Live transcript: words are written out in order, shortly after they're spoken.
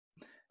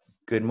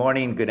Good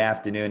morning, good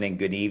afternoon, and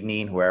good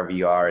evening, wherever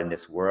you are in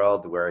this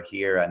world. We're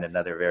here on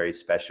another very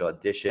special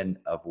edition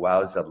of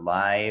WOWSA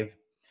Live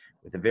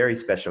with a very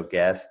special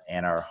guest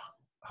and our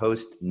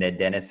host, Ned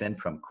Denison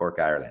from Cork,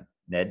 Ireland.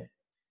 Ned?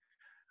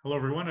 Hello,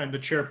 everyone. I'm the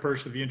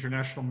chairperson of the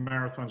International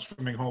Marathon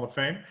Swimming Hall of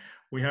Fame.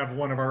 We have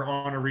one of our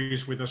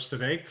honorees with us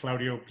today,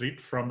 Claudio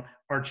Plit from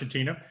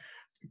Argentina.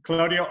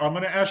 Claudio, I'm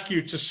going to ask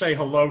you to say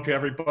hello to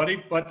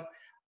everybody, but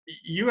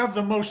you have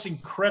the most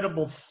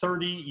incredible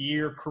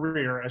 30-year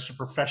career as a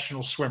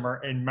professional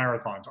swimmer in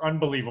marathons.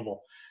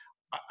 Unbelievable.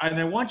 And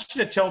I want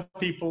you to tell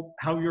people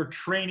how your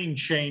training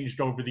changed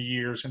over the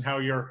years and how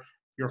your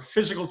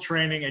physical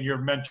training and your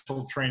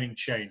mental training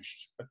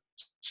changed. But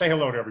say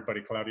hello to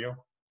everybody, Claudio.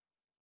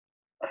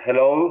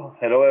 Hello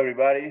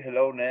everybody.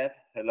 Hello Ned.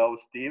 Hello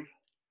Steve.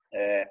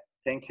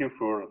 Thank you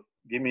for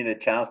giving me the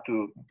chance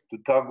to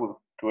talk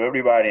to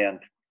everybody and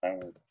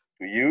to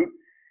you.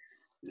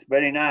 It's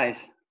very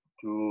nice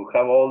to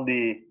have all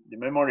the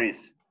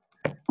memories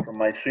from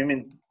my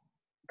swimming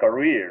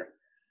career,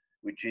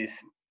 which is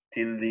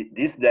till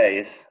these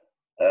days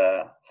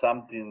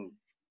something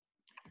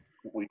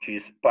which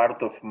is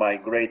part of my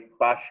great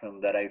passion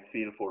that I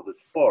feel for the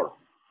sport.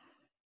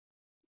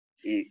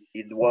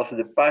 It was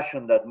the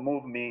passion that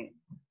moved me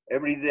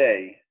every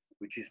day,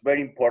 which is very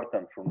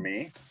important for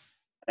me.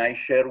 And I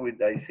share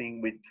I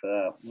think, with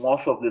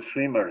most of the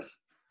swimmers.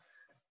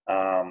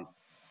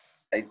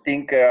 I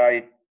think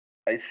I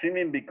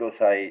swimming because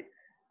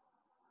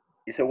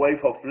it's a way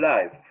of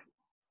life.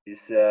 It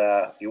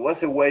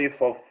was a way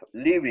of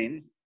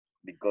living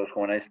because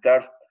when I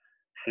started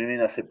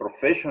swimming as a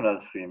professional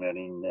swimmer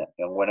and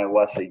when I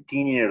was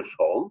 18 years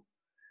old,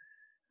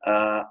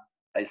 I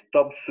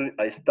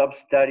stopped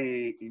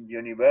studying in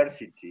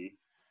university.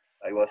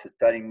 I was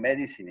studying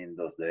medicine in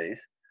those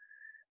days,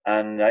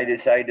 and I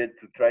decided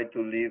to try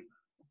to live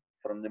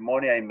from the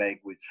money I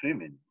make with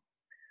swimming.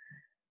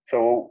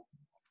 So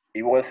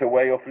it was a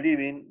way of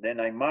living. Then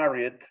I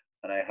married,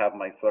 and I had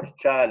my first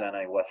child, and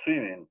I was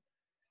swimming.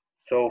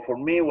 So for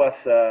me, it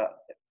was a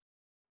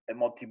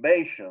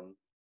motivation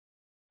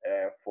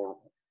for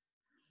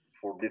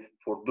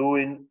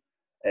doing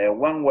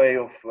one way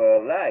of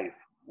life,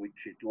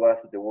 which it was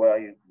the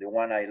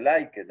one I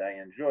liked,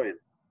 I enjoyed.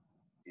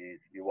 It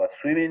was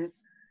swimming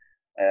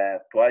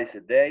twice a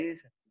day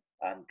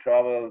and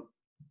travel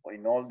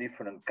in all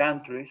different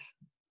countries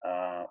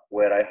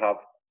where I have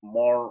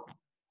more.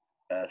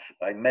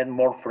 I met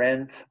more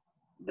friends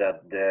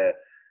that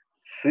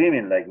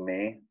swimming like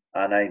me,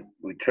 and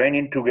we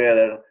training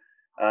together.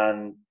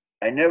 And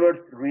I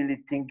never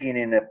really thinking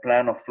in a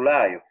plan of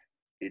life.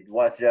 It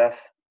was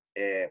just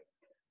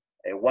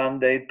one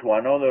day to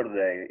another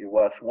day. It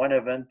was one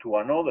event to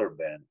another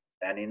event.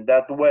 And in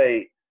that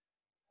way,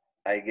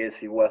 I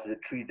guess it was the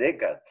 3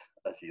 decades,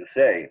 as you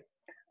say.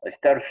 I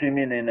started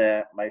swimming in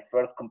my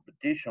first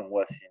competition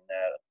was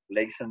in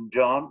Lake St.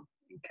 John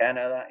in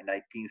Canada in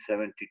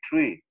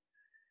 1973.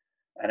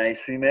 And I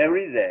swim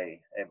every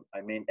day.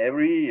 I mean,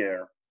 every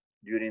year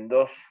during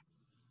those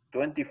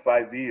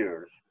 25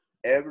 years,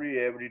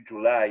 every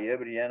July,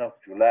 every end of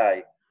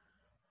July,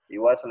 it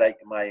was like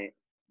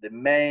the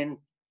main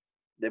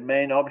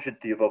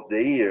objective of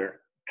the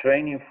year,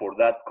 training for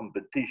that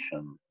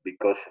competition,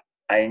 because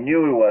I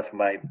knew it was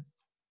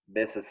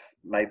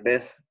my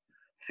best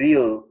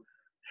field,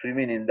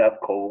 swimming in that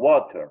cold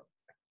water.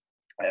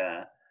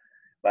 But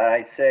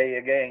I say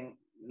again,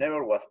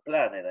 never was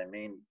planned. I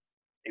mean,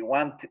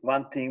 one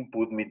thing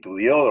put me to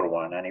the other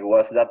one, and it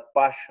was that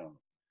passion.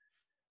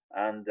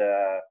 And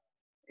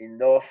in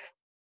those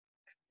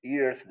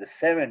years, the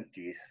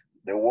 70s,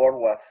 the world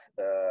was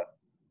the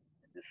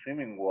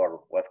swimming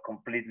world was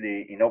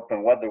completely in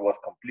open water was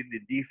completely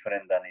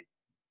different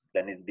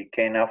than it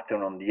became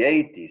after on the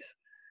 80s.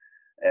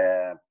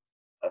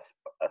 As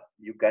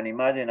you can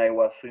imagine, I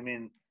was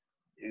swimming.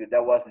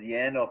 That was the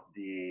end of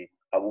the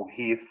Abu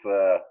Hif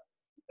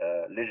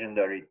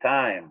legendary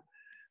time,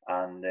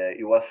 and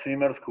it was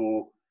swimmers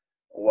who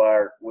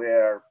were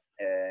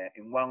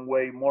in one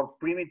way more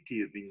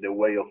primitive in the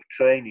way of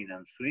training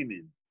and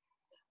swimming,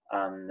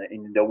 and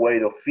in the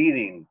way of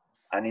feeding,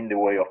 and in the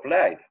way of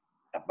life.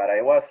 But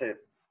I was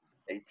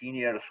 18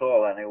 years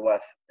old, and I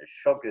was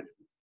shocked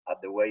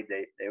at the way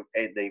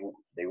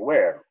they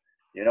were.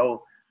 You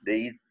know, they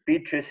eat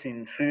peaches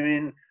in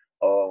swimming,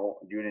 or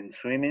during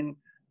swimming,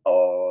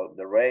 or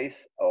the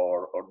race,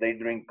 or they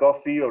drink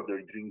coffee, or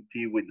they drink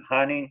tea with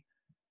honey,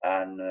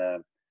 and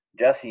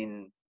just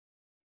in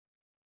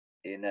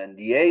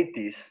the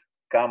 80s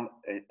come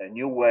a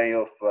new way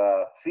of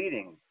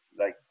feeding,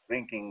 like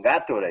drinking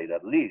Gatorade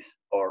at least,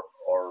 or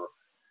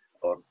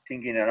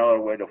thinking another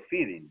way of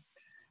feeding,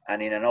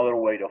 and in another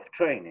way of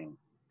training.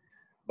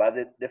 But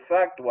the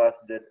fact was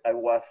that I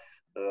was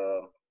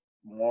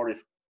more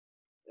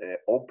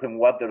open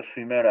water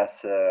swimmer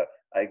as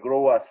I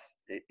grew as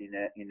in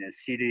a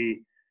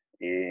city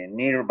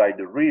nearby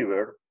the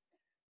river.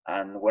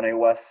 And when I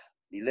was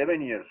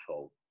 11 years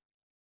old,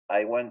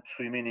 I went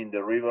swimming in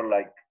the river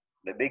like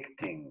the big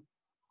thing.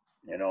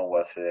 You know,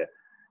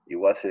 it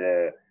was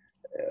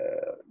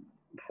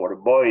for a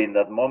boy in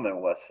that moment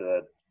was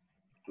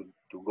to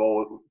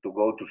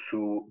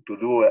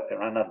do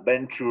an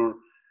adventure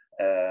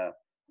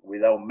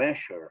without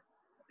measure,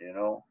 you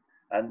know.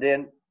 And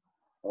then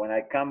when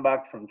I come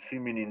back from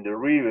swimming in the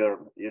river,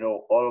 you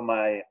know, all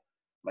my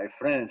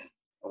friends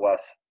was,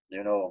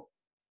 you know,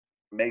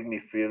 make me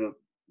feel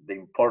the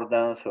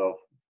importance of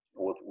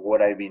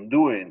what I've been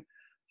doing.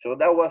 So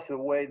that was a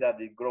way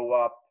that it grew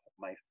up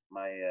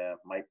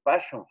my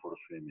passion for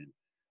swimming.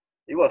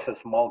 It was a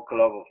small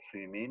club of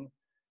swimming,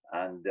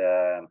 and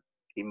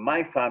in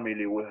my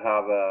family we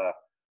have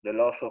the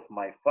loss of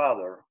my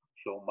father.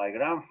 So my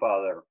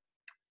grandfather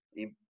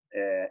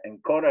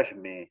encouraged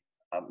me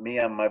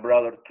and my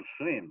brother to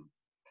swim.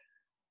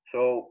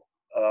 So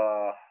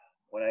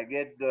when I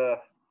get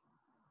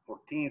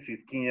 14,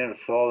 15 years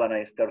old and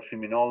I start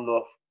swimming all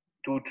those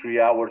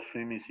 2-3 hours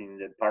swimming in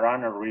the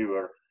Parana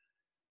River,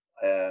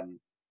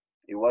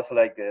 it was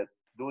like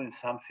doing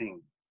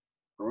something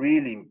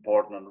really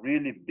important,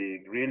 really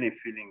big, really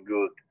feeling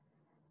good.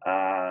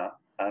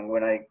 And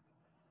when I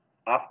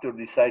after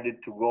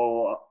decided to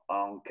go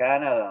on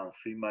Canada and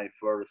swim my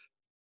first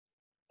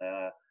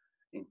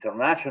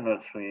international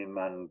swim,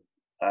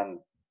 and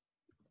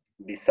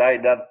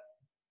beside that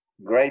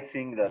great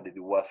thing that it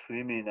was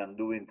swimming and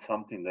doing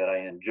something that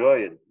I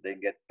enjoyed, they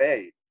get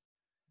paid.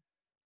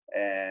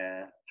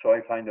 And so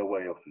I find a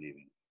way of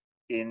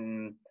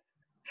living.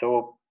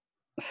 So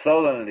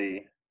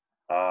suddenly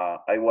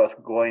I was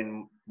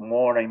going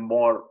more and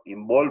more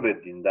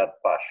involved in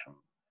that passion.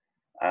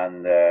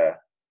 And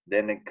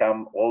then it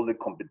come all the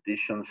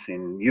competitions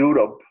in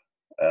Europe,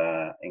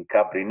 in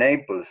Capri,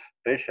 Naples,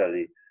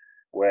 especially,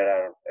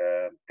 where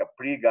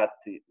Capri got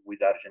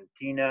with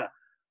Argentina,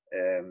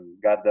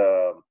 got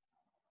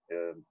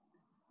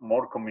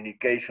more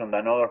communication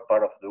than other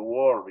part of the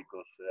world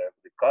because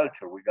the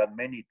culture. We got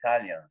many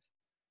Italians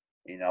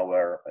in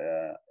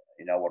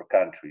our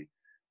country,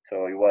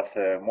 so it was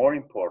more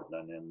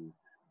important.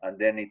 And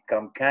then it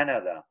come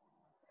Canada,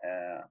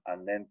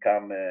 and then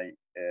come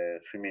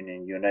swimming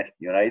in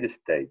United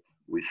States.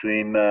 We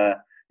swim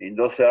in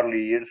those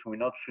early years. We're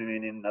not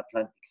swimming in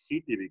Atlantic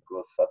City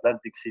because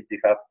Atlantic City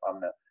have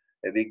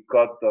a big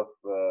cut of.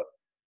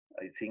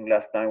 I think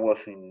last time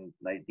was in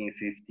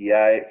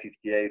 1958,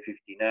 58,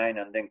 59,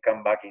 and then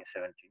come back in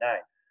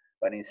 79.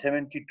 But in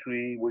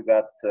 73, we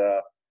got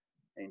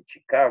in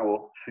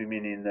Chicago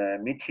swimming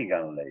in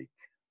Michigan Lake.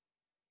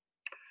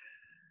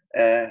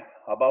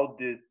 About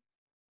the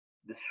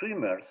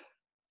swimmers,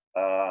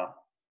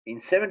 in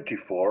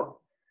 74,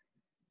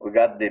 we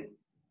got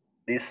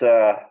this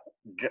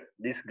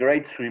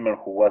great swimmer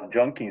who was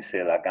John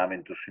Kinsella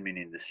coming to swimming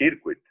in the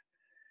circuit.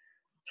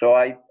 So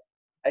I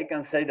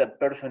can say that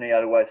personally,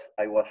 I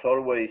was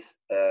always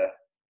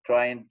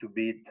trying to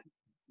beat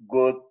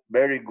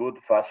very good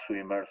fast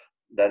swimmers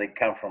that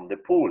come from the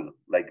pool,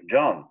 like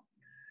John.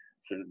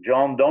 So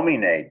John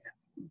dominated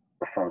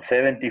from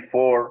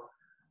 74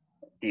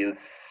 till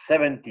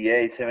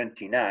 78,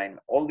 79,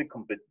 all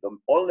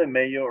the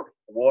major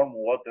warm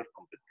water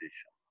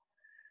competition.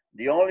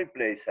 The only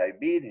place I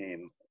beat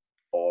him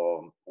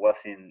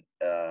was in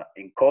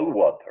cold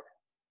water,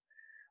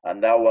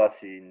 and that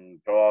was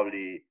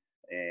probably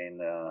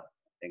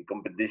in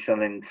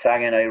competition in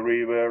Saguenay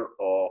River,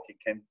 or he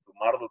came to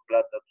Mar del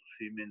Plata to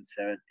swim in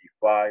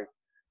 75.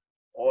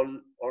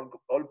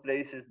 All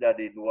places that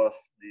it was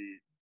the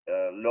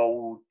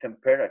low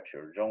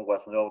temperature. John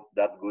was not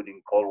that good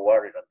in cold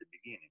water at the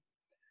beginning.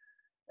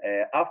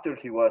 After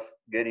he was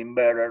getting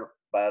better,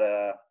 but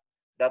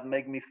that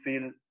made me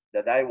feel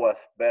that I was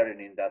better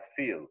in that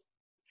field.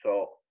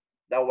 So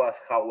that was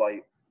how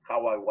I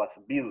was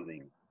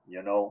building,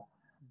 you know.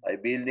 I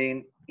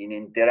building in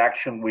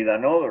interaction with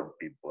another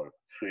people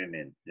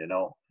swimming, you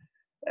know.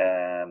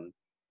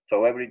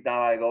 So every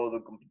time I go to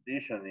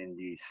competition in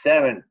the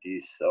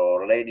 70s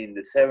or late in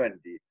the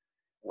 70s,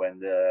 when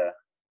the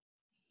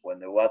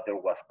water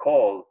was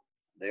cold,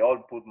 they all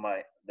put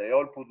my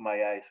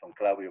eyes on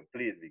Claudio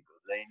Plit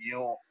because they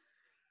knew.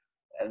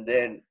 And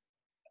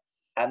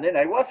then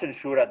I wasn't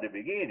sure at the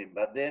beginning,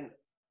 but then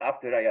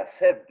after I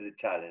accept the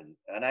challenge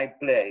and I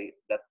play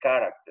that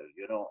character,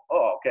 you know,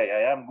 oh, okay,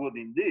 I am good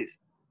in this.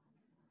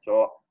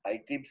 So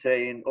I keep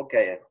saying,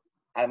 okay,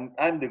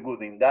 I'm the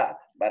good in that.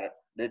 But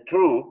the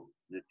truth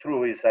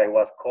is I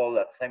was called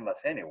the same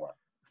as anyone.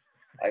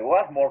 I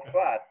was more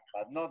fat,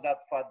 but not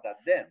that fat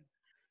that them.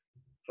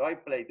 So I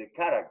played the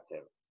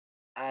character.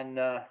 And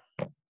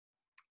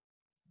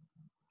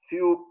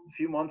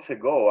few months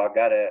ago, I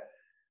got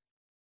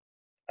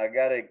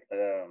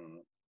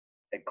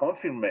a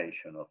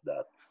confirmation of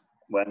that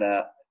when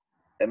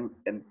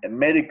a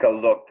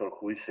medical doctor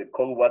who is a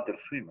cold water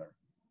swimmer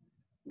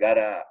got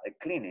a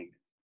clinic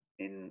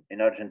in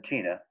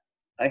Argentina,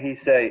 and he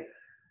say,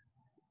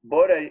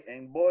 body,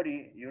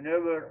 you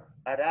never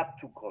adapt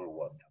to cold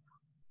water.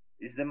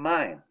 It's the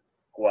mind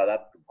who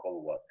adapt to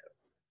cold water.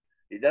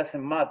 It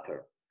doesn't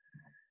matter.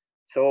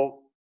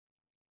 So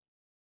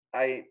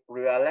I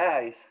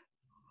realized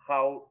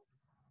how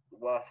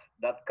was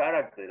that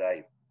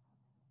character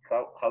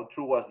how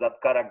true was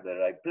that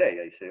character I play.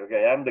 I say,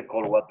 okay, I'm the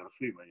cold water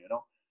swimmer, you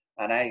know,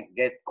 and I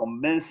get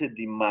convinced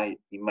in my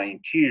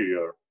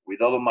interior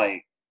with all of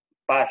my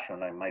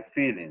passion and my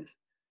feelings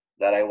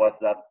that I was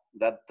that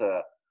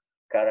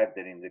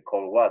character in the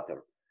cold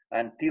water.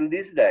 Until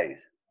these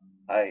days,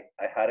 I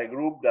had a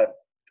group that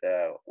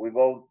we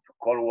go to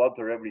cold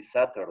water every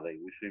Saturday.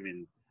 We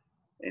swim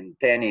in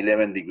 10,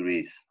 11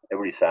 degrees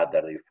every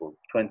Saturday for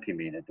 20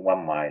 minutes,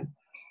 1 mile,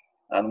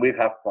 and we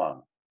have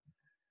fun.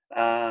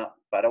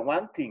 But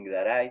one thing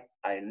that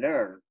I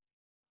learned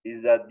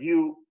is that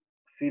you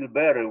feel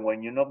better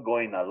when you're not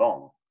going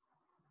alone.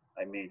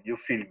 I mean, you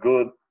feel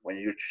good when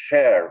you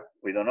share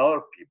with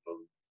other people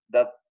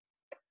that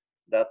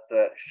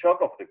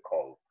shock of the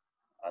cold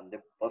and the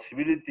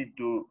possibility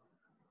to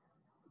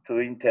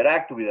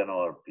interact with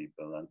other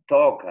people and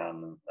talk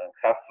and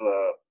have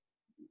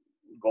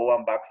go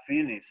and back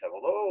feelings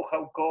about, oh,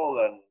 how cold,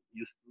 and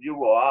you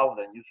go out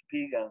and you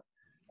speak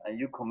and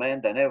you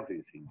comment and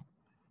everything.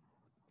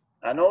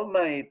 And all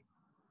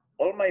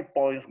my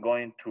points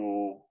going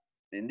to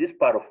in this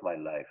part of my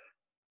life.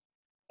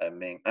 I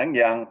mean, I'm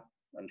young,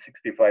 I'm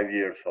 65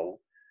 years old,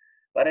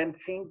 but I'm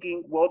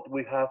thinking what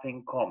we have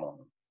in common.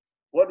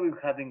 What we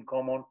have in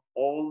common,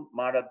 all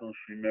marathon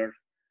swimmers,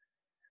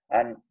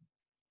 and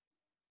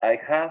I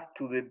have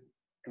to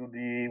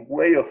the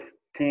way of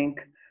think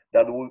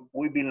that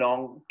we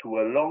belong to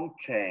a long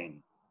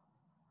chain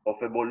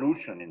of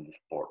evolution in the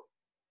sport.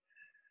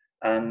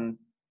 And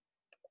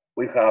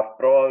we have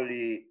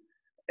probably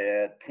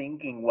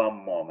thinking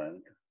one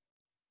moment,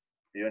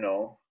 you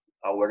know,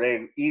 our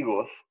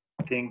egos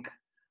think,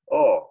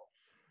 oh,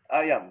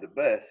 I am the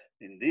best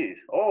in this.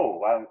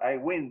 Oh, I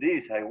win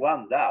this, I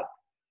won that.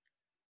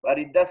 But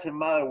it doesn't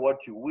matter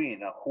what you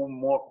win and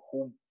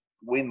who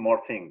win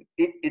more things.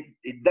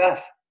 It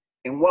does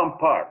in one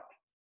part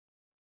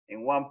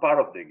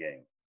of the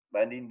game.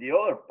 But in the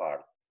other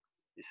part,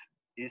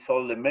 it's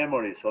all the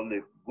memories, all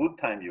the good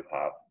time you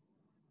have.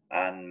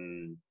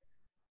 And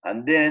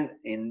then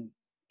in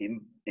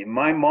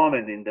my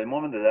moment, in the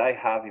moment that I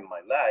have in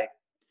my life,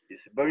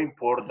 it's very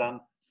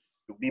important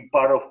to be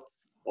part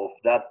of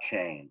that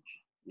change.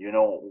 You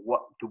know,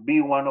 to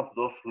be one of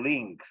those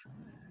links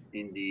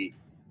in the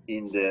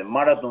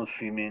marathon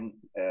swimming,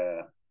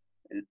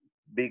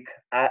 big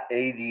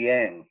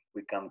ADN,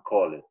 we can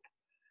call it.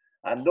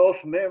 And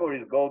those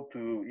memories go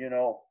to, you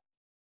know,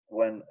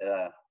 when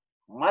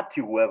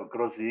Matthew Webb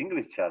crossed the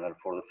English Channel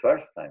for the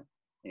first time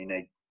in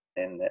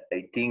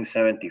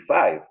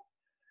 1875.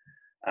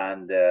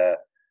 And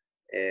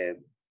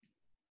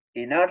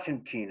in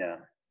Argentina,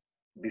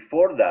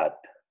 before that,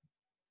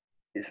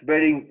 it's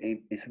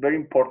very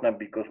important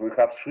because we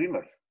have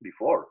swimmers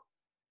before.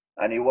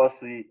 And it was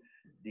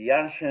the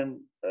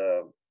ancient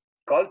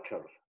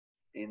cultures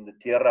in the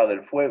Tierra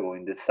del Fuego,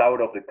 in the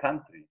south of the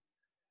country.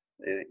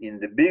 In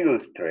the Beagle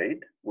Strait,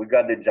 we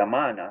got the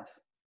Yamanas.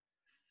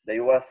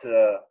 There was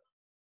the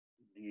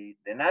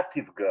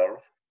native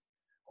girls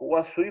who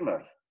were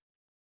swimmers.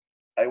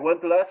 I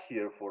went last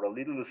year for a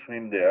little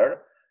swim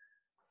there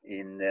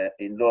in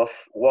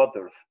those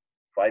waters,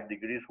 5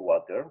 degrees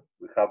water.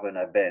 We have an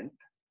event,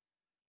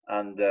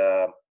 and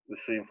we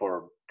swim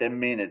for 10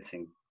 minutes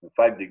in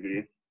 5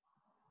 degrees.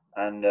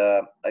 And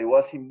I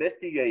was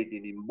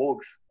investigating in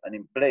books and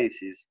in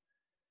places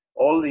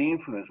all the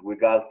influence we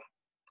got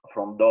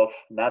from those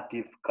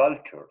native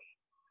cultures,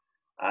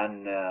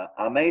 and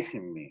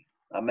amazing me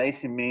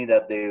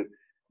that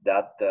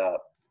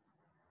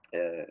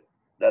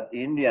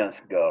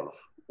Indians girls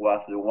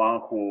was the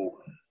one who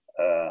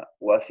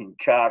was in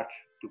charge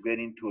to get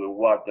into the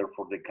water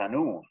for the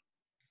canoe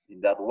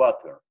in that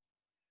water.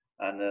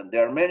 And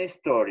there are many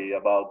stories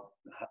about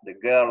the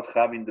girls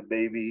having the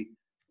baby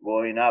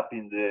going up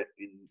in the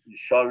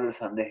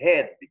shoulders and the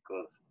head,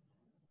 because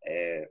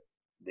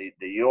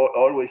they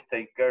always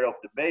take care of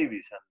the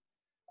babies,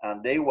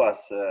 and they was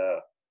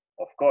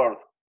of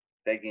course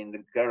taking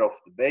the care of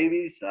the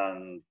babies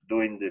and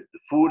doing the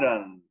food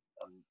and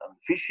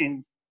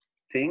fishing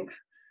things,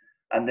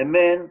 and the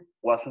man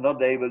was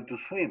not able to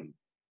swim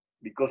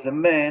because the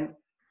man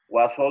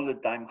was all the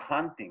time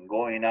hunting,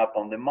 going up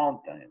on the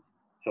mountains.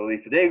 So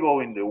if they go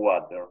in the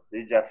water,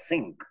 they just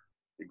sink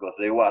because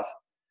they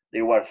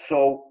were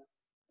so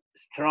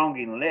strong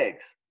in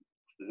legs.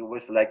 It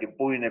was like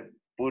putting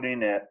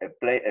a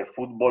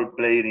football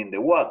player in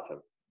the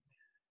water.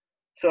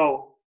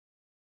 So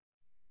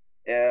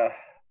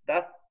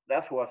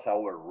that was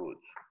our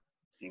roots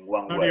in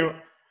one way.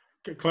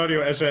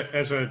 Claudio, as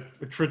a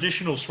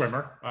traditional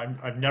swimmer,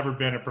 I've never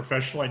been a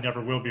professional. I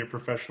never will be a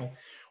professional.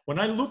 When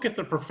I look at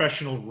the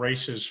professional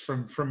races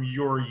from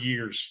your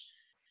years,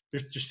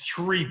 there's just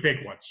 3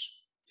 big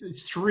ones.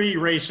 3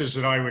 races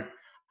that I would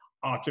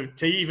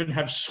to even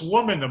have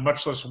swum in them,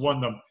 much less won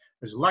them,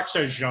 is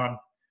Lac-Saint-Jean,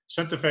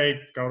 Santa Fe,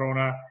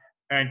 Corona,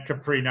 and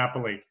Capri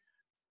Napoli.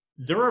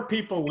 There are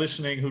people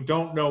listening who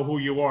don't know who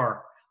you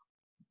are.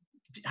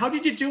 How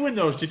did you do in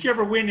those? Did you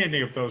ever win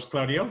any of those,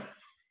 Claudio?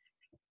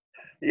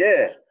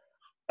 Yeah,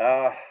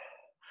 I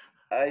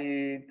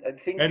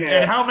think.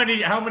 And how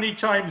many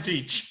times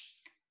each?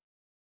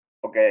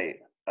 Okay,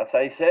 as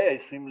I say, I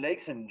swim Lake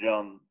St.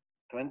 John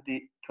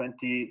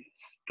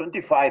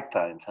 25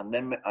 times, and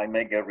then I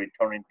make a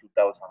return in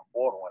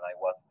 2004 when I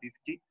was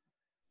 50.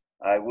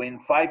 I win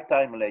 5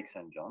 times Lake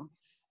St.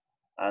 John's,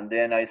 and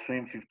then I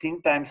swim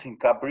 15 times in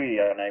Capri,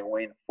 and I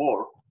win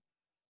 4.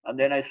 And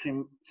then I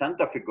swim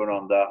Santa Fe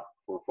Coronda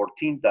for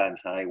 14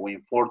 times, and I win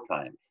 4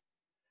 times.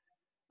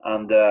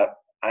 And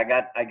I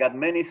got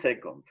many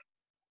seconds.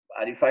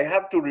 And if I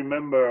have to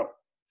remember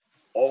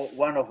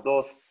one of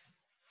those,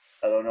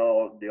 I don't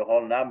know the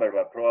whole number,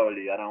 but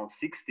probably around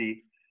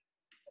 60,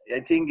 I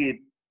think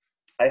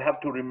I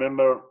have to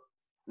remember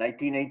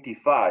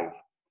 1985,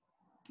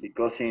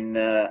 because in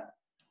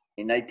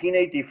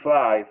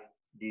 1985,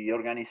 the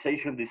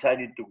organization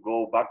decided to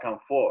go back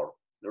and forth.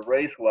 The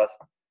race was,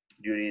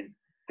 during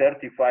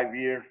 35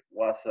 years,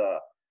 was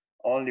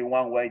only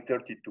one way,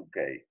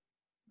 32K.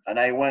 And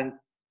I went,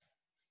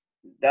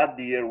 that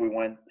year we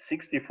went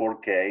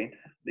 64K.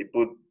 They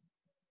put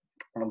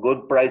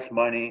good prize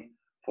money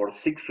for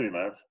 6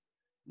 swimmers.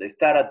 They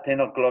start at 10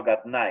 o'clock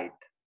at night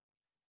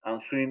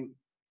and swim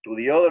to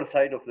the other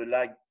side of the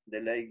lake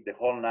the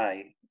whole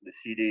night. The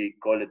city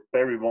called it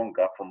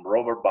Peribonka, from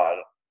Roberval,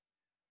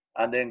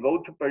 and then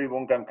go to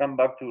Peribonka and come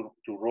back to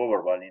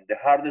Roberval, in the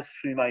hardest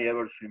swim I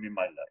ever swim in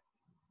my life.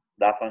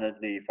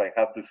 Definitely, if I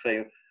have to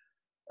say,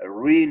 a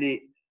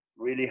really,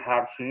 really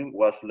hard swim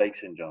was Lake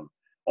St. John.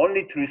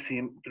 Only 3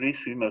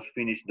 swimmers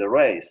finished the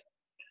race.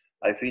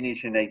 I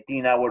finished in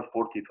 18 hours,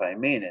 45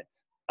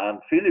 minutes.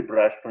 And Philip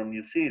Rush from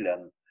New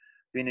Zealand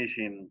finished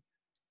in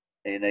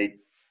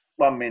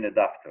 1 minute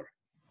after,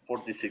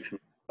 46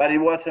 minutes. But it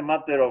was a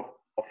matter of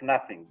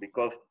nothing,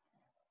 because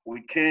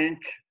we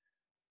changed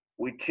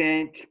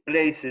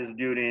places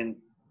during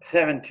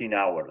 17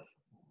 hours,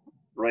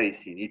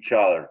 racing each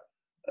other.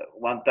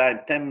 One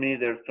time, 10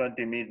 meters,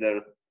 20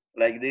 meters,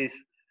 like this.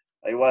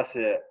 It was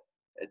a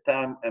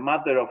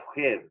matter of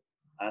head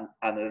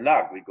and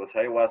luck, because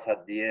I was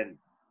at the end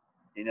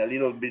in a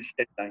little bit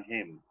shape than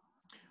him.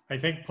 I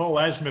think Paul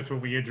Asmuth,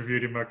 when we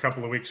interviewed him a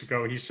couple of weeks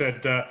ago, he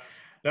said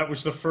that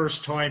was the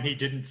first time he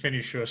didn't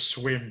finish a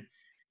swim.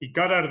 He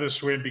got out of the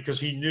swim because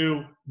he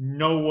knew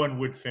no one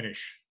would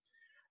finish.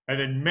 And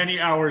then many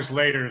hours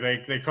later,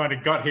 they kind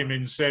of got him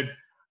and said,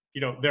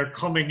 they're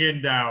coming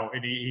in now.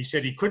 And he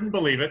said he couldn't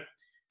believe it.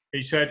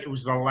 He said it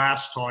was the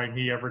last time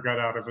he ever got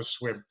out of a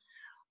swim.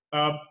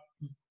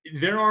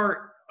 There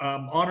are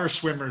honor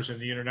swimmers in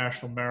the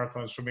International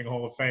Marathon Swimming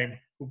Hall of Fame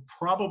who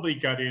probably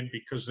got in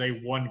because they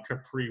won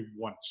Capri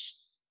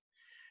once.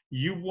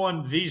 You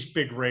won these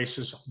big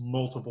races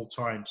multiple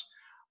times.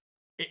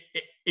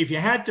 If you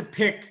had to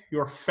pick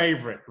your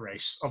favorite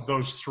race of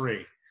those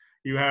 3,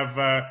 you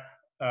have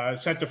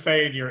Santa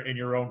Fe in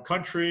your own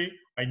country.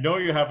 I know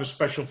you have a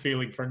special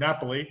feeling for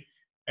Napoli,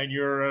 and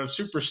you're a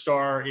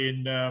superstar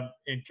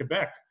in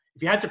Quebec.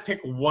 If you had to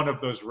pick one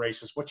of those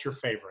races, what's your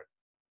favorite?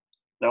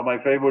 Now, my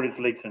favorite is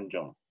Lake St.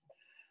 John,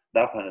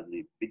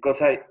 definitely,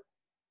 because I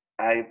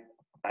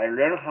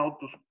learned how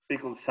to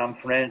speak some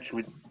French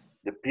with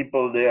the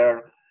people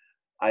there.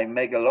 I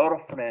make a lot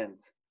of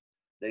friends.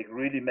 They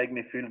really make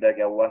me feel like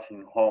I was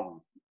in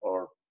home,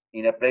 or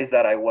in a place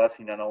that I was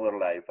in another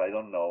life. I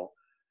don't know,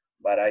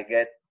 but I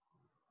get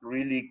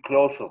really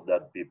close of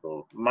that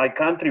people. My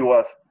country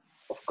was,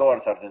 of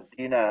course,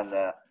 Argentina, and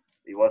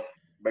it was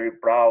very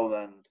proud,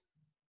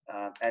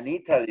 and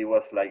Italy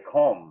was like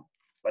home.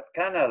 But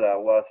Canada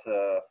was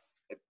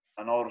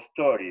another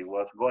story. It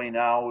was going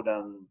out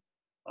and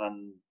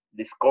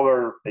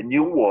discover a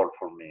new world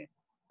for me,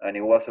 and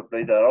it was a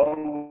place that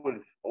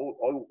always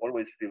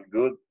feel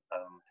good,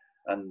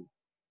 and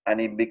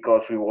it,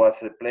 because it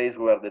was a place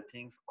where the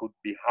things could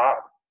be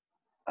hard,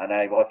 and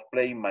I was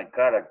playing my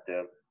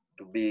character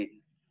to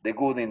be the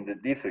good in the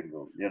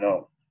difficult,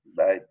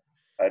 Like,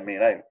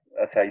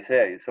 as I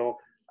say, so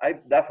I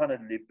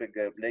definitely pick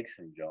up Lake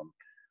St. John.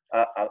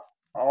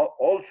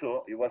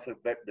 Also, it was the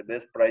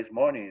best prize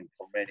money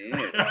for many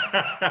years.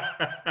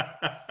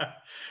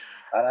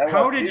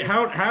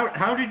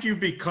 How did you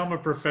become a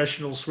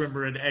professional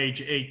swimmer at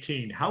age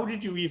 18? How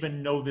did you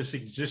even know this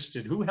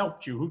existed? Who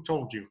helped you? Who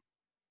told you?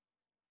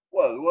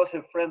 Well, it was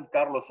a friend,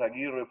 Carlos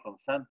Aguirre from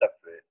Santa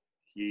Fe.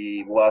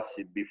 He was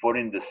before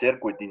in the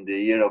circuit in the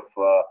year of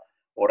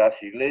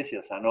Horacio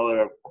Iglesias,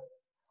 another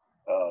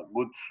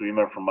good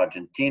swimmer from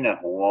Argentina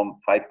who won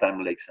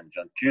 5-time Lake St.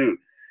 John too.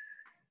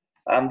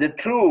 And the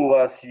truth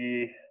was,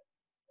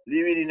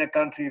 living in a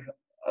country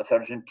as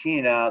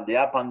Argentina, the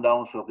up and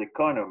downs of the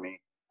economy,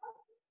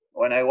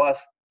 when I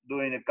was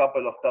doing a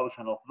couple of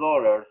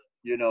 $1,000s,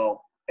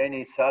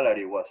 any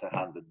salary was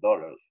 $100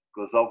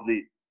 because of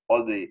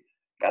all the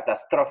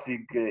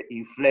catastrophic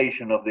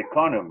inflation of the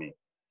economy.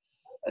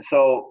 And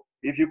so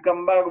if you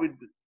come back with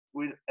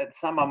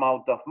some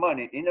amount of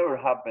money, it never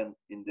happened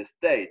in the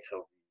States or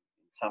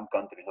in some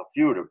countries of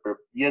Europe, but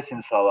yes,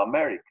 in South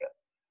America.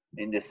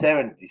 In the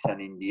 70s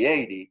and in the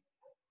 80s,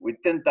 with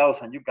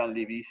 10,000, you can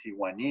live easy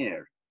 1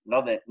 year.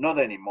 Not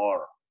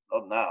anymore,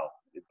 not now.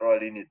 You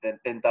probably need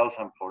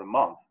 10,000 for a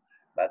month.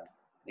 But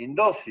in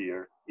those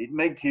years, it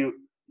makes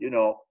you,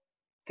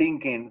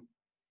 thinking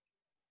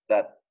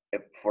that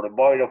for a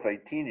boy of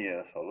 18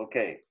 years old,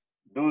 okay,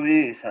 do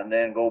this and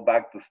then go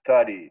back to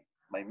study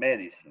my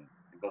medicine,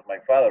 because my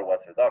father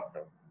was a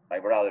doctor, my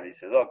brother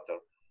is a doctor,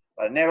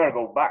 but never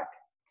go back,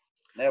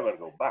 never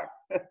go back.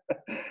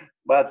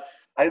 But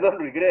I don't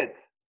regret.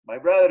 My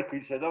brother, who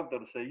is a doctor,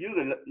 say, you're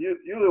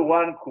the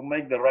one who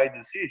make the right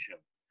decision,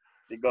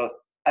 because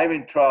I've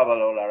been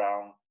travel all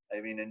around.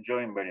 I've been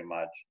enjoying very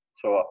much.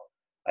 So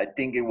I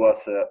think it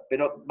was,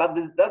 but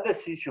that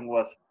decision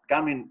was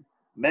coming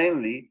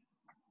mainly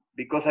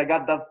because I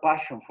got that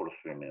passion for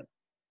swimming,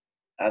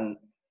 and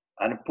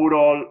put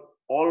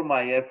all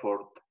my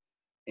effort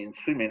in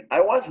swimming.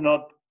 I was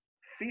not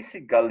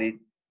physically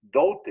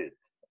doted.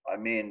 I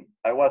mean,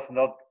 I was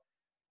not.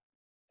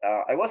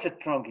 I was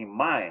strong in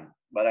mind,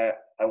 but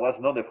I was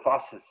not the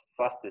fastest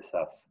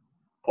as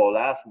Paul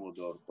Asmuth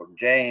or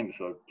James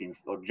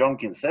or John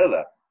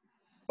Kinsella.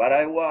 But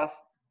I was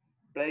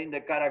playing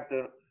the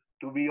character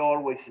to be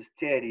always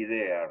steady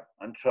there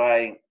and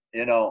trying,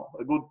 a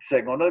good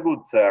second, a good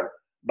third.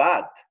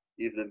 But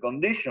if the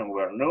conditions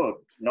were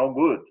no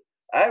good,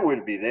 I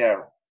will be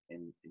there.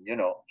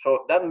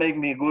 So that made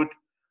me good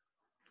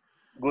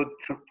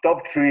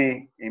top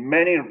three in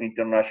many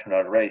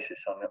international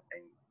races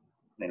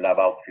in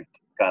about 50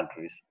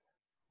 countries.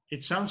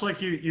 It sounds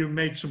like you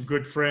made some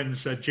good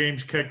friends.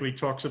 James Kegley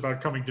talks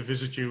about coming to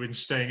visit you and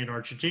staying in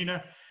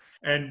Argentina.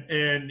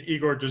 And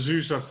Igor de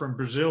Souza from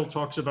Brazil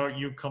talks about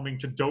you coming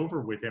to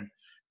Dover with him.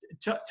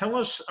 Tell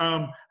us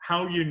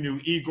how you knew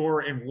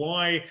Igor and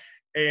why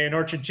an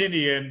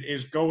Argentinian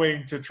is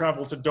going to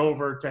travel to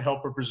Dover to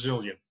help a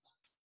Brazilian.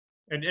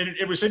 And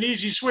it was an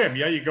easy swim,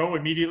 yeah? You go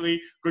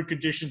immediately, good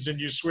conditions, and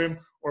you swim,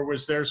 or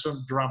was there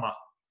some drama?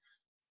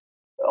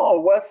 Oh,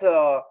 it was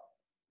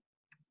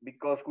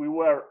because we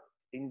were,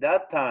 in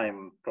that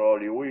time,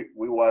 probably, we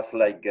was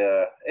like,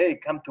 hey,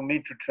 come to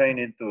me to train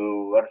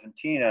into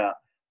Argentina.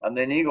 And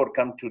then Igor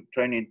came to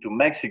training to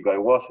Mexico. I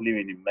was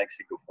living in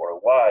Mexico for a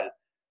while.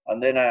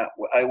 And then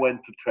I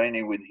went to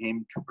training with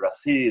him to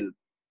Brazil.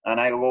 And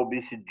I go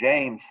visit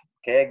James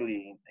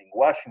Kegley in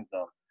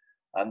Washington.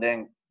 And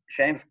then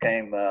James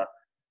came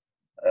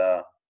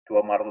to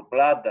Mar del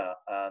Plata.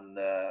 And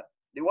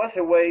it was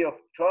a way of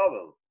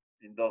travel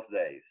in those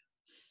days.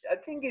 I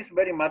think it's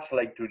very much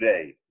like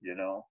today,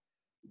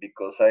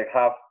 because I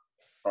have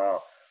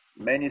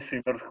many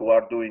swimmers who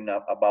are doing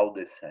about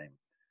the same,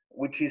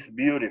 which is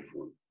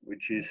beautiful,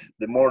 which is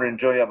the more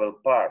enjoyable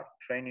part,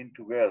 training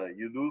together.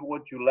 You do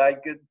what you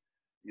like it,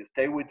 you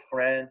stay with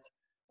friends,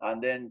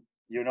 and then,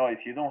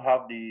 if you don't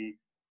have the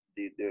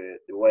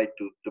way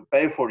to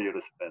pay for your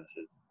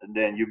expenses, and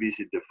then you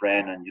visit the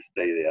friend and you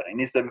stay there. And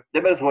it's the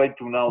best way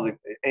to know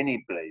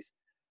any place.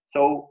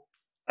 So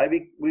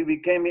we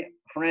became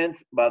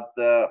friends, but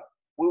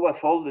we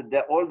was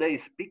all day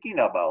speaking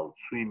about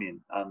swimming,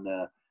 and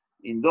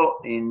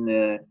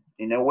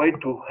in a way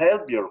to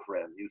help your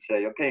friend. You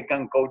say, okay, I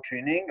can coach you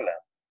in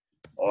England,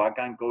 or I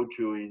can coach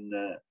you in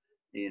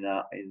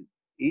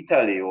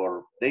Italy,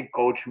 or they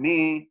coach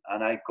me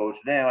and I coach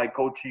them. I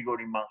coach Igor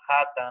in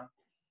Manhattan.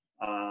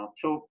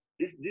 So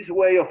this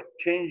way of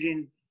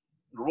changing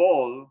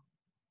role,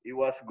 it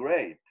was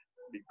great,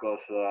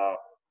 because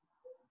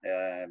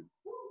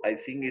I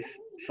think it's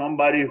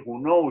somebody who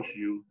knows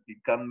you. He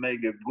can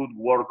make a good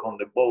work on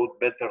the boat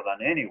better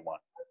than anyone,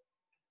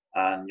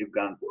 and you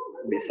can,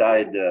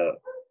 beside,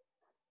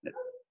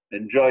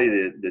 enjoy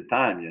the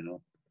time,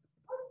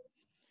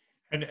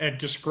 And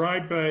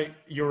describe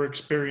your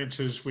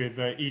experiences with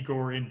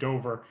Igor in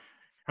Dover.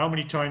 How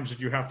many times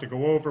did you have to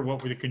go over?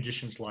 What were the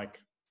conditions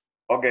like?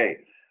 Okay,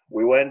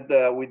 we went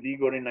with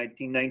Igor in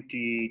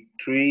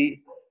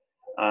 1993.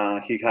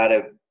 He had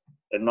a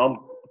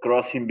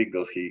non-crossing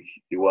because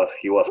he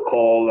was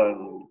cold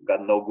and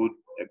got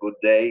a good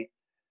day.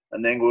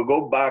 And then we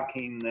go back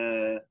in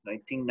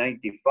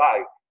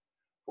 1995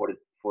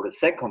 for the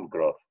second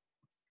cross.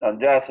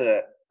 And just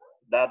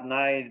that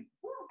night,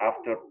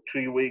 after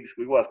 3 weeks,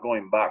 we was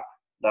going back,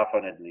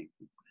 definitely.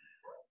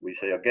 We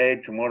say,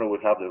 okay, tomorrow we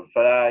have the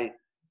flight.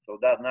 So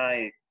that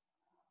night,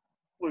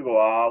 we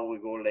go out, we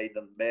go late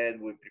in bed,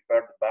 we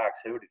prepare the bags,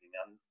 everything.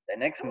 And the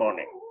next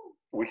morning,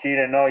 we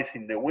hear a noise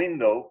in the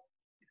window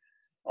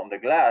on the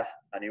glass,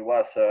 and it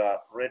was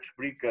Reg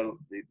Brickel,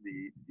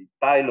 the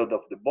pilot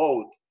of the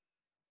boat,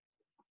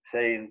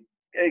 saying,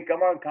 hey,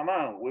 come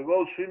on, we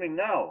go swimming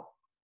now.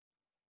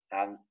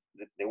 And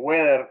the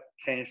weather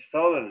changed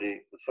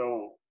suddenly,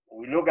 so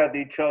we look at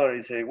each other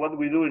and say, what are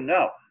we doing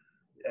now?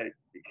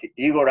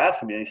 Igor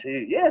asked me, and he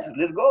said, yes,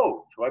 let's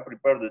go. So I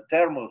prepared the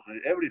thermos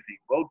and everything,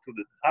 go to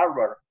the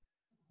harbor,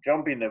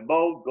 jump in the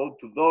boat, go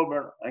to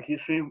Dover, and he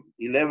swam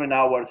 11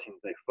 hours in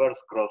the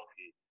first cross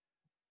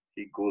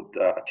he could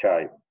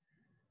achieve.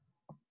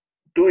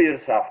 2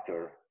 years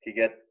after, he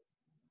get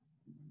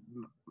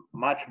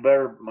much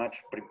better,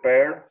 much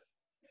prepared,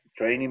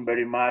 training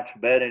very much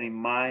better in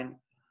mind.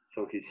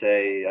 So he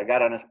say, I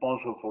got a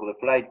sponsor for the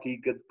flight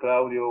tickets,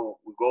 Claudio,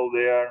 we go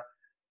there.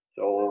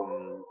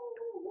 So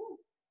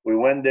we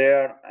went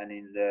there, and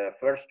in the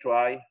first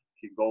try,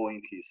 he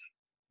going his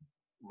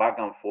back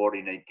and forth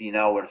in 18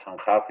 hours and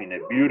a half in a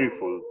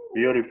beautiful,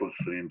 beautiful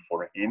swim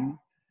for him.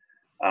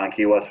 and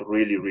he was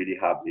really, really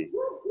happy.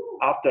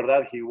 After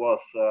that, he was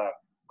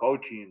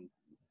coaching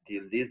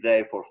till this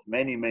day for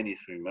many, many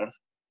swimmers.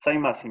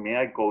 Same as me,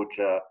 I coach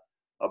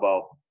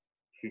about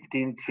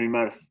 15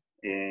 swimmers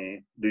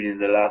during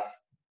the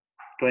last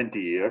 20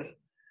 years.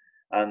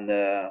 And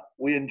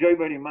we enjoy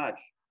very much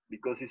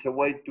because it's a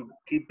way to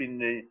keep in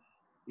the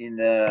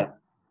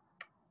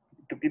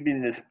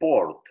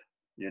sport,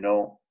 you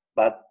know.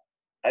 But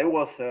I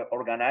was an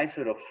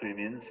organizer of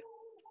swimmings.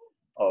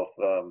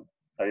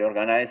 I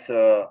organized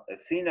a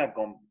FINA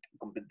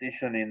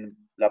competition in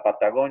La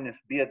Patagonia,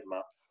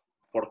 Vietnam,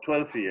 for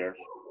 12 years,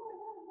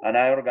 and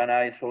I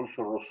organized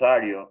also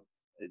Rosario,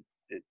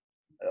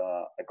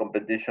 a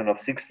competition of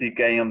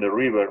 60K on the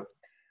river.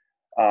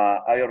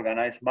 I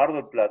organized Mar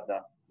del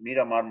Plata,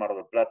 Miramar Mar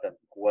del Plata,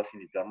 who was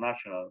in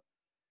international,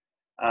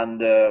 and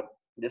the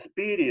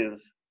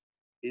experience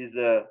is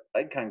that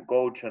I can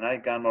coach and I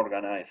can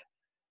organize,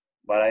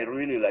 but I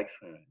really like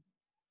swimming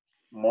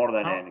more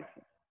than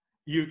anything.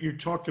 You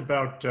talked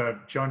about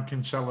John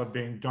Kinsella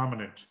being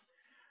dominant.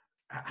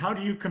 How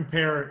do you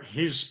compare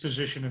his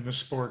position in the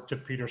sport to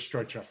Peter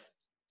Stretchev?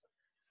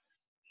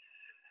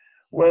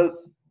 Well,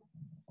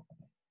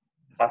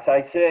 as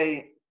I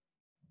say,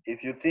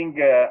 if you think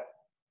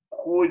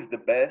who is the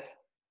best,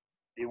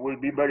 it will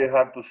be very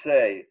hard to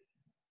say,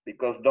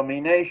 because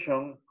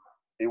domination,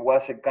 it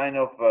was a kind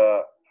of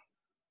a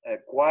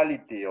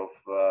quality of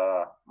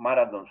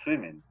marathon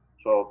swimming.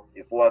 So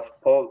if it was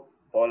Paul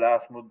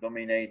Asmuth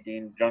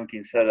dominating, John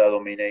Kinsella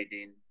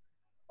dominating,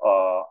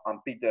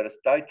 and Peter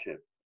Stretchev,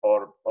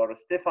 or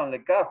Stefan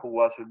Lecas, who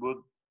was a good,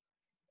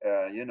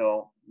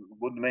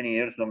 good many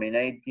years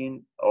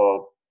dominating,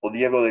 or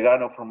Diego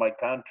Degano from my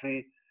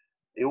country.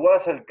 It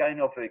was a kind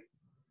of a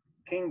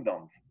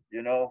kingdom,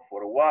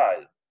 for a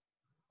while.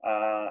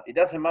 It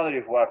doesn't matter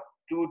if we're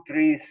 2,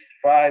 3,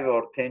 5,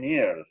 or 10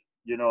 years.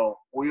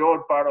 We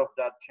all part of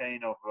that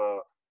chain of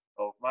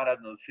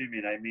marathon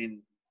swimming. I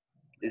mean,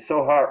 it's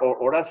so hard.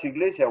 Horacio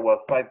Iglesias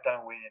was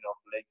 5-time winning of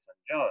Lake St.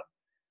 John.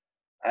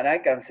 And I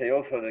can say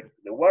also that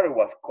the water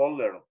was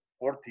colder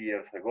 40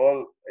 years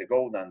ago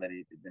than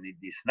it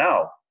is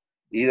now.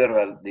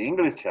 Either the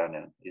English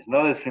Channel. It's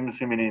not the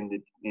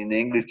swimming in the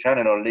English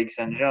Channel or Lake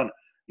St. John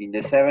in the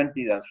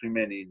 70s than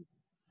swimming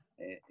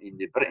in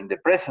the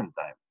present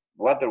time.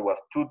 Water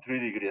was 2-3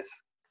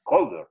 degrees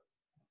colder.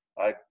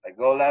 I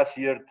go last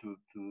year to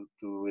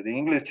the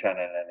English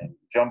Channel and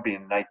jump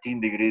in 19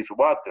 degrees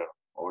water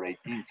or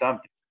 18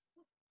 something.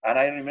 And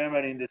I remember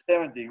in the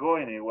 70s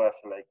going, it was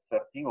like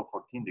 13 or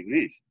 14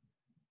 degrees.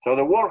 So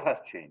the world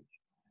has changed.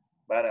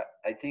 But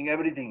I think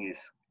everything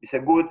is a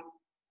good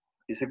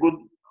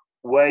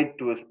way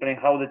to explain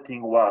how the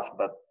thing was.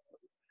 But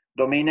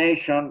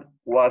domination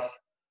was,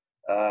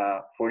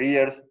 for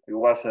years, it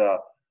was a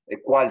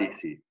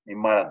quality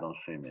in marathon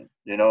swimming,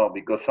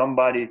 because some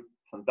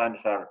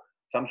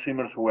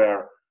swimmers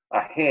were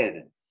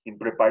ahead in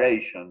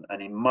preparation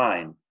and in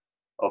mind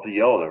of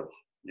the others,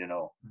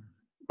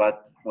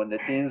 But when the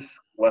things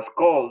was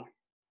cold,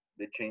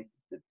 it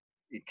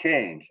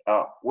changed.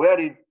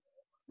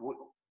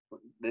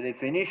 The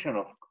definition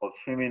of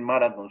swimming,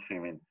 marathon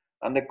swimming,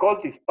 and the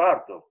cold is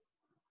part of,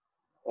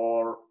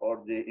 or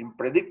the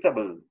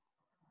unpredictable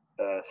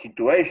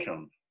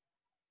situations.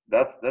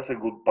 That's a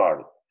good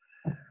part.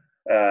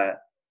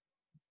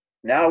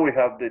 Now we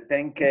have the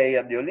 10K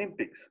at the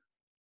Olympics,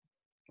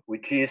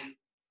 which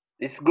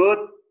it's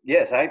good.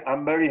 Yes,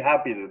 I'm very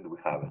happy that we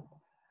have it,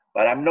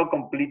 but I'm not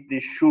completely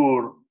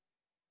sure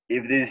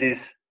if this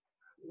is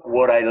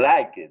what I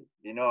like it.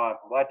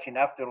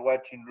 After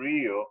watching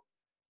Rio,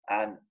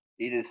 and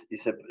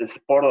it's a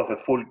sport of a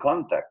full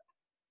contact,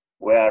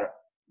 where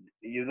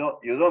you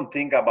don't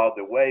think about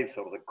the waves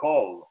or the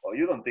cold, or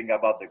you don't think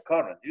about the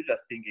current. You're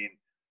just thinking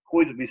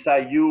who is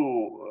beside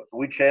you,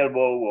 which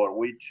elbow or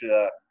which,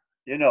 I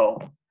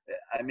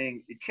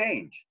mean, it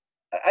changed.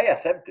 I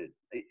accept it.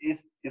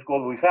 It's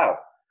what we have.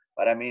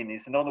 But I mean,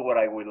 it's not what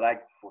I would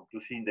like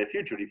to see in the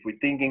future. If we're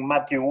thinking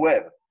Matthew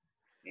Webb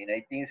in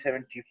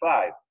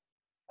 1875,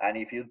 and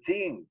if you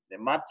think the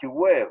Matthew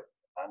Webb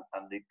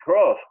and the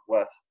cross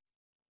was,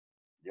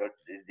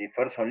 the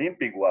first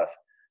Olympic was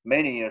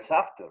many years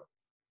after,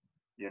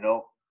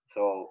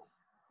 So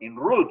in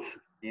roots,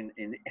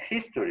 in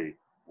history,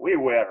 we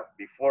were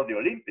before the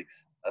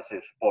Olympics as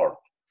a sport,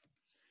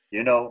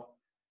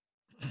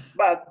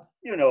 But,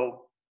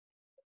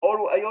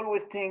 I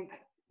always think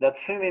that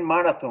swimming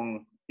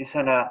marathon is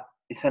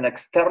an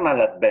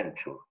external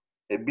adventure,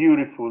 a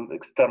beautiful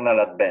external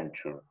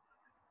adventure,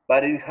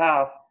 but it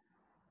have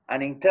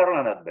an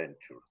internal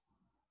adventure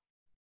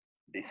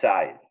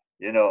beside,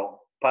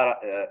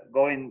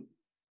 going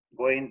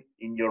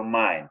in your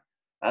mind.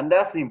 And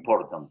that's the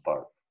important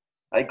part.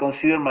 I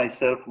consider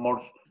myself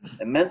more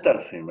a mental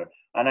swimmer.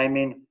 And I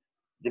mean,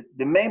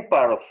 the main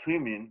part of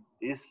swimming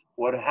is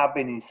what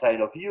happened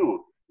inside of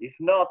you. If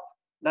not,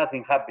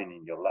 nothing happened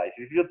in your life.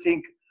 If you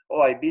think,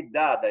 oh, I beat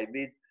that,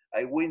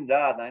 I win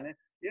that, and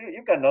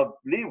you cannot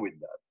live with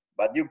that.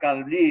 But you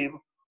can live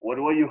with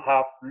what you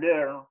have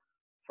learned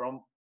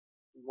from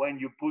when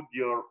you put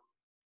your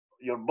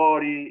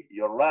body,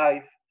 your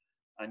life,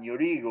 and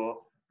your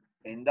ego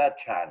in that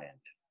challenge.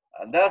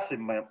 And that's the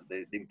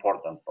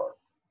important part.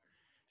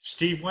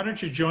 Steve, why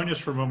don't you join us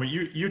for a moment?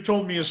 You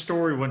told me a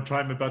story one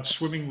time about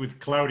swimming with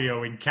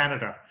Claudio in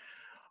Canada,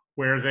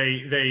 where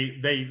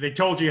they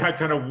told you had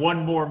kind of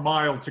one more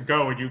mile to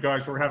go, and you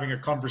guys were having a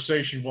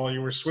conversation while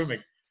you were swimming.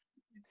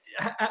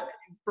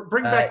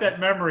 Bring back that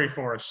memory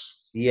for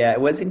us. Yeah,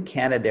 it was in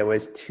Canada. There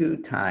was 2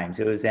 times.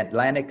 It was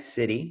Atlantic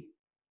City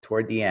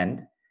toward the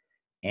end,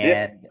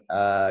 and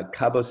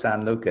Cabo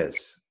San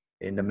Lucas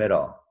in the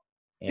middle.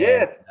 And,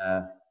 yes.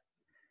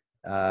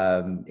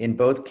 In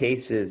both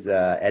cases,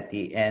 at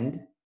the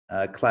end,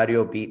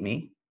 Claudio beat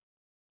me.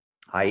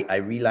 I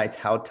realized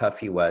how tough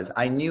he was.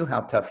 I knew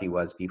how tough he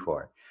was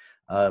before.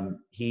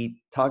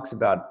 He talks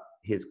about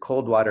his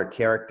cold water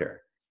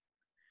character.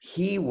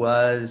 He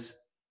was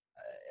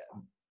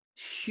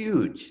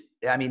huge.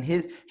 I mean,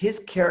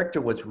 his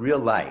character was real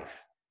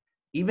life.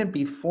 Even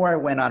before I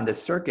went on the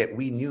circuit,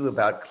 we knew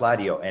about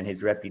Claudio and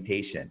his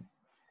reputation.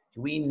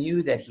 We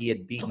knew that he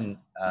had beaten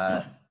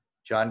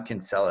John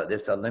Kinsella,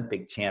 this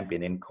Olympic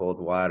champion in cold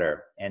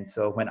water. And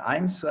so when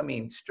I'm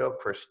swimming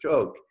stroke for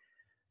stroke,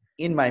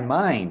 in my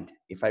mind,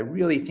 if I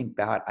really think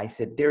about it, I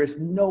said, there is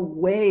no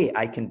way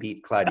I can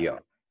beat Claudio.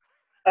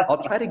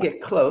 I'll try to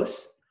get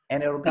close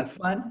and it'll be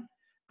fun,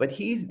 but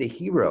he's the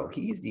hero.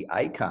 He's the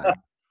icon.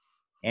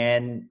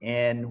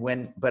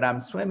 But I'm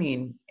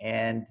swimming,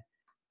 and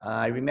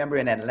I remember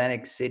in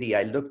Atlantic City,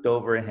 I looked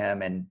over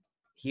him and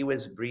he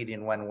was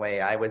breathing one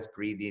way, I was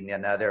breathing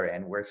another,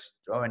 and we're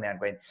throwing and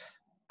going,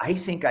 I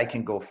think I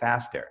can go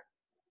faster,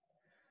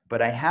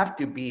 but I have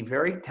to be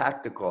very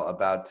tactical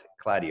about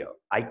Claudio.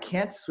 I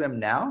can't swim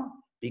now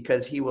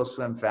because he will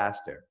swim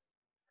faster.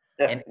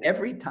 And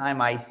every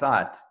time I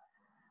thought,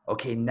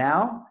 okay,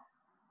 now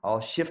I'll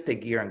shift the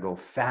gear and go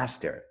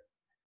faster,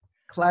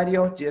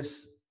 Claudio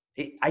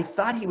I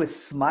thought he was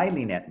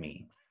smiling at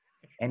me.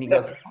 And he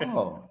goes,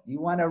 oh, you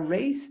want to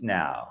race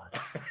now?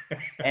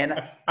 And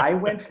I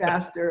went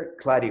faster,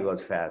 Claudio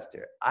goes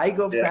faster. I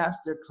go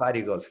faster,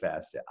 Claudio goes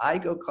faster. I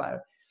go Claudio.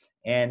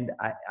 And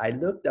I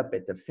looked up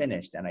at the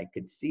finish and I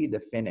could see the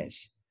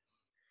finish.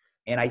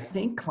 And I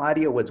think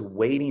Claudio was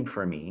waiting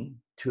for me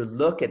to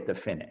look at the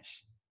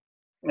finish.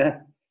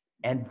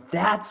 And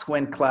that's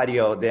when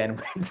Claudio then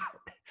went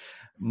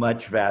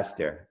much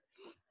faster.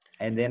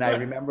 And then I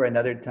remember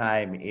another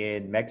time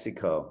in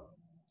Mexico,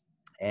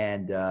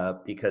 and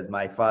because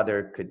my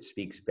father could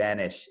speak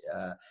Spanish,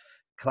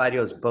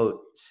 Claudio's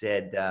boat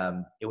said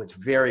it was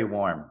very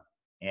warm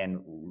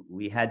and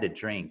we had to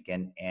drink.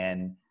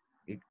 And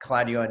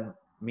Claudio and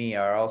me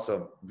are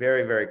also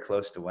very, very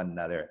close to one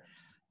another.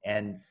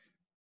 And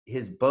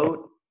his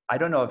boat, I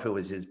don't know if it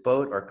was his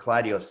boat or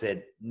Claudio,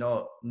 said,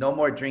 no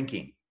more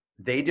drinking.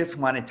 They just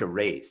wanted to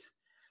race.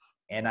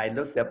 And I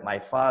looked up my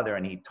father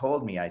and he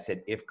told me, I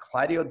said, if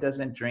Claudio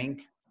doesn't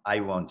drink, I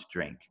won't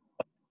drink.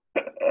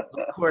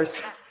 Of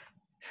course,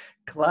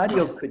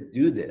 Claudio could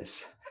do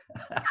this.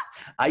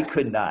 I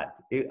could not.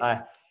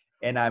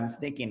 And I'm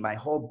thinking, my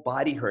whole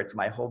body hurts.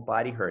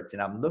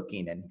 And I'm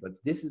looking and he goes,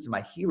 this is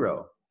my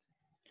hero.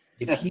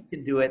 If he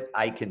can do it,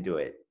 I can do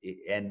it.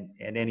 And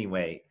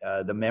anyway,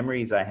 the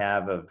memories I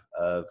have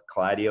of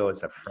Claudio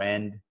as a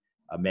friend,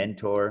 a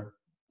mentor,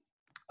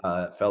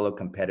 fellow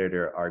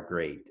competitor are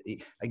great.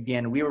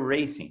 Again, we were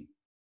racing.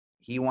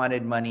 He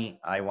wanted money,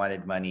 I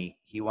wanted money.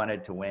 He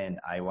wanted to win,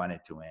 I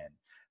wanted to win.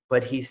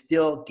 But he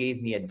still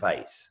gave me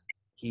advice.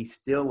 He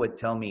still would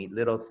tell me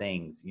little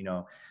things, you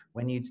know,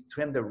 when you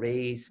swim the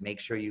race, make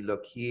sure you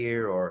look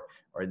here or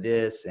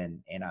this.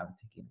 And I'm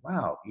thinking,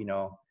 wow, you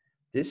know,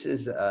 this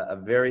is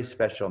a very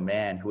special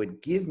man who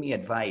would give me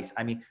advice.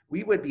 I mean,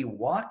 we would be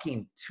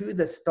walking to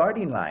the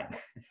starting line.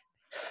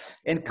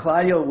 And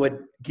Claudio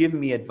would give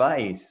me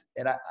advice,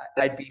 and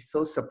I'd be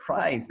so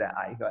surprised that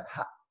I thought,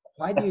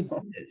 why do you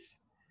do this?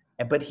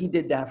 But he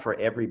did that for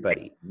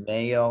everybody,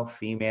 male,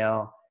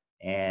 female.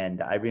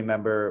 And I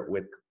remember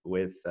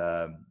with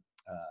Paul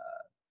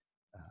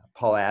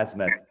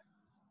Asmuth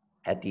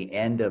at the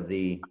end of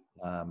the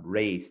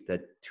race,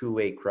 the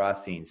two-way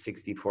crossing,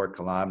 64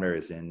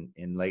 kilometers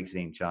in Lake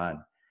St.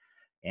 John.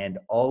 And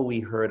all we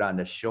heard on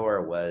the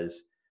shore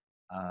was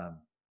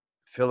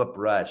Philip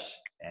Rush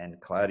and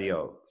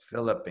Claudio,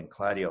 Philip and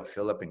Claudio,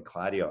 Philip and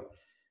Claudio.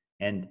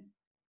 And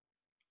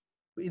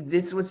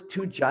this was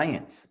 2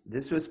 giants.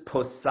 This was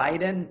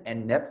Poseidon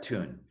and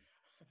Neptune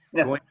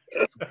going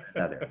against one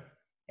another.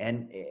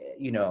 And,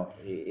 you know,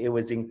 it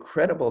was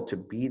incredible to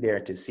be there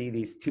to see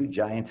these 2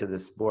 giants of the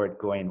sport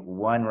going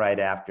one right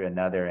after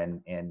another.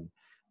 And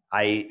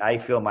I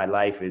feel my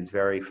life is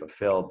very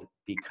fulfilled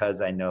because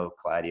I know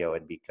Claudio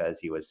and because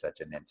he was such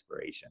an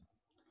inspiration.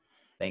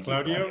 Thank you,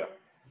 Claudio.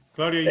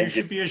 Claudio, you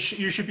should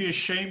be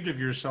ashamed of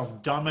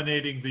yourself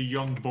dominating the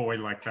young boy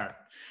like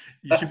that.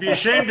 You should be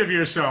ashamed of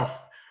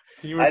yourself.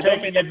 You were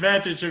taking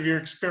advantage of your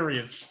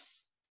experience.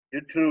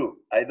 You're true.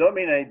 I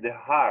dominate the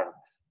heart.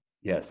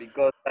 Yes.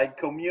 Because I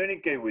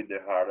communicate with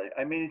the heart.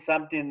 I mean, it's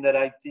something that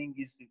I think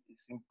is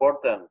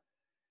important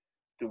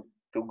to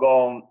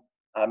go on.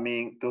 I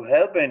mean, to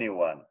help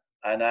anyone.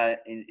 And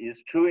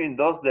it's true in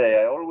those days,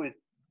 I always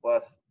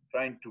was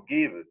trying to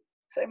give.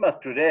 Same as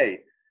today.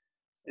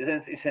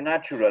 It's a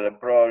natural, and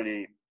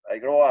probably I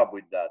grow up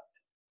with that.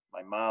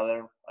 My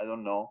mother, I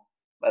don't know,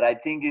 but I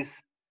think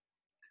it's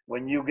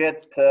when you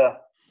get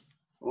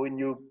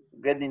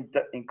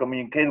in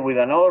communicate with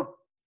another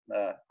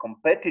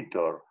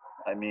competitor.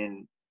 I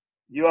mean,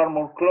 you are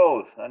more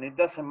close, and it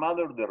doesn't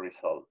matter the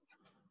results.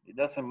 It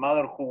doesn't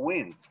matter who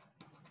wins.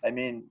 I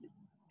mean,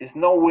 it's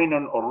no win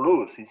or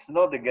lose. It's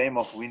not a game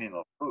of winning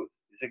or lose.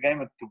 It's a game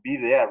to be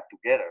there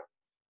together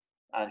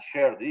and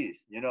share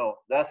this. You know,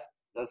 that's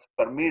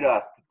permit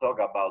us to talk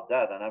about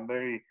that, and I'm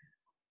very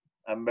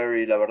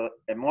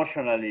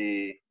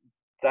emotionally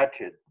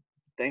touched.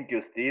 Thank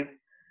you, Steve.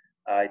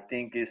 I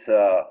think is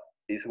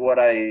what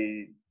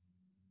I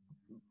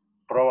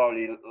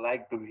probably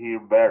like to hear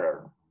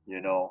better. You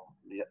know,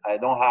 I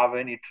don't have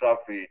any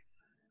trophy.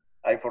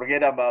 I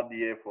forget about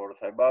the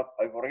efforts. I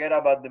forget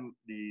about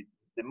the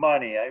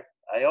money.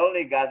 I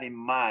only got in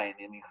mind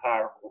and in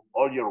heart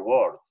all your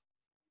words,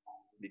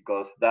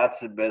 because that's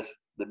the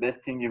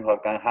best thing you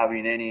can have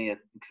in any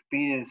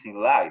experience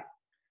in life.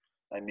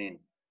 I mean,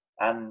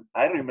 and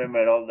I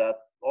remember all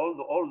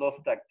those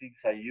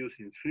tactics I use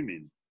in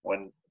swimming.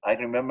 When I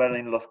remember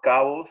in Los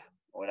Cabos,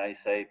 when I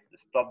say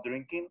stop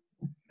drinking,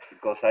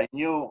 because I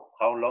knew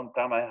how long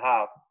time I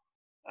have,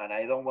 and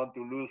I don't want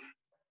to lose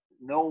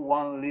no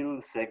one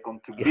little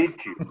second to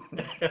beat you.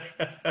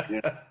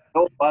 You know,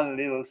 no one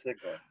little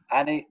second.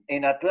 And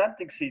in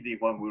Atlantic City,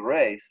 when we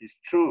race, it's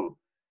true.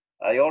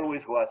 I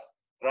always was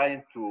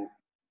trying to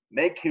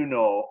make you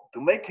know,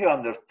 to make you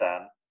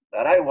understand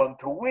that I want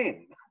to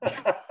win.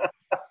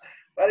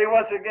 But it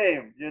was a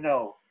game, you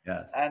know.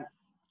 Yes. And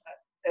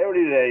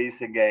every day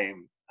is a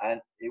game,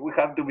 and we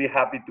have to be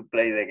happy to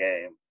play the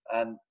game.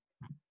 And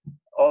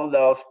all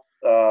those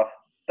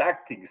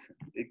tactics,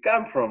 it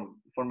come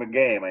from a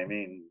game. I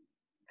mean,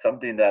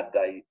 something that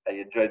I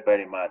enjoyed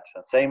very much.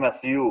 And same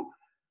as you,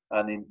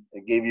 and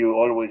it gave you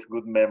always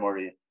good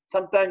memory.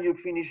 Sometimes you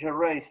finish a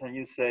race and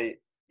you say,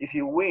 if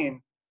you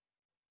win,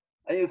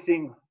 and you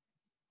think,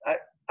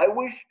 I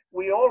wish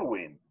we all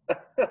win,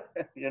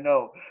 you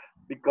know,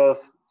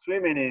 because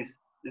swimming is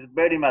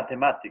very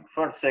mathematic,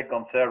 first,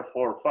 second, third,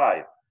 fourth,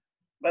 five.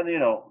 But, you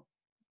know,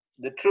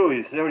 the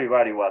truth is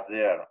everybody was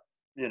there.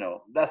 You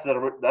know, that's the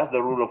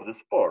rule of the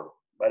sport.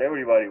 But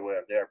everybody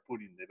were there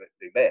putting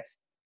the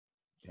best.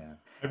 Yeah.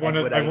 I want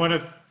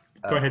to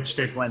go ahead,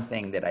 Steve. One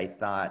thing that I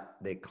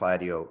thought that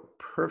Claudio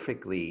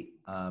perfectly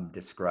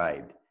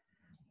described,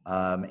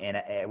 and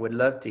I would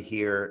love to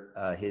hear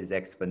his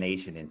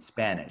explanation in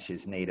Spanish,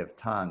 his native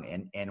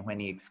tongue. And when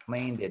he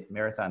explained that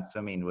marathon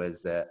swimming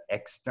was an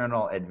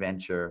external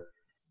adventure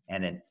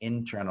and an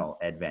internal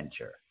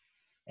adventure.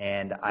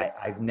 And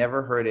I've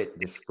never heard it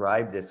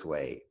described this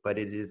way, but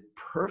it is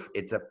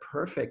it's a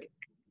perfect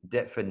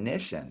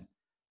definition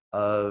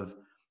of,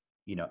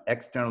 you know,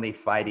 externally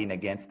fighting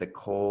against the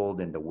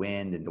cold and the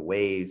wind and the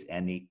waves,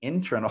 and the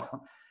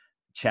internal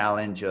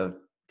challenge of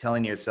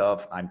telling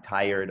yourself, I'm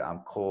tired, I'm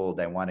cold,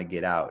 I want to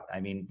get out.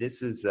 I mean,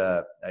 this is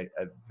a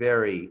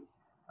very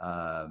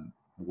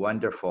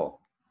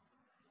wonderful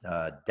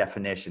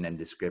definition and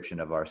description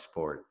of our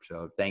sport.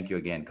 So thank you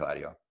again,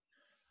 Claudio.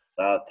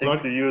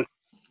 Thank you.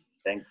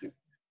 Thank you.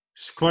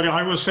 Claudio,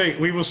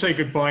 we will say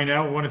goodbye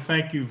now. I want to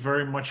thank you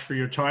very much for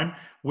your time.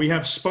 We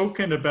have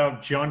spoken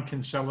about John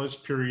Kinsella's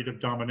period of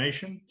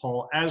domination,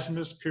 Paul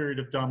Asmus' period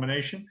of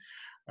domination,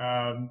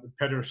 Petr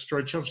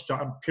Strojcov's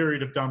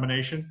period of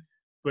domination.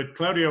 But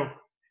Claudio,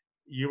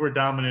 you were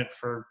dominant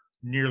for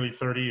nearly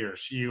 30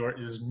 years.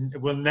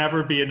 Will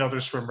never be another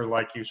swimmer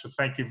like you. So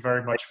thank you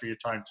very much for your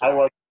time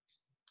today.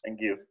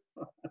 Thank you.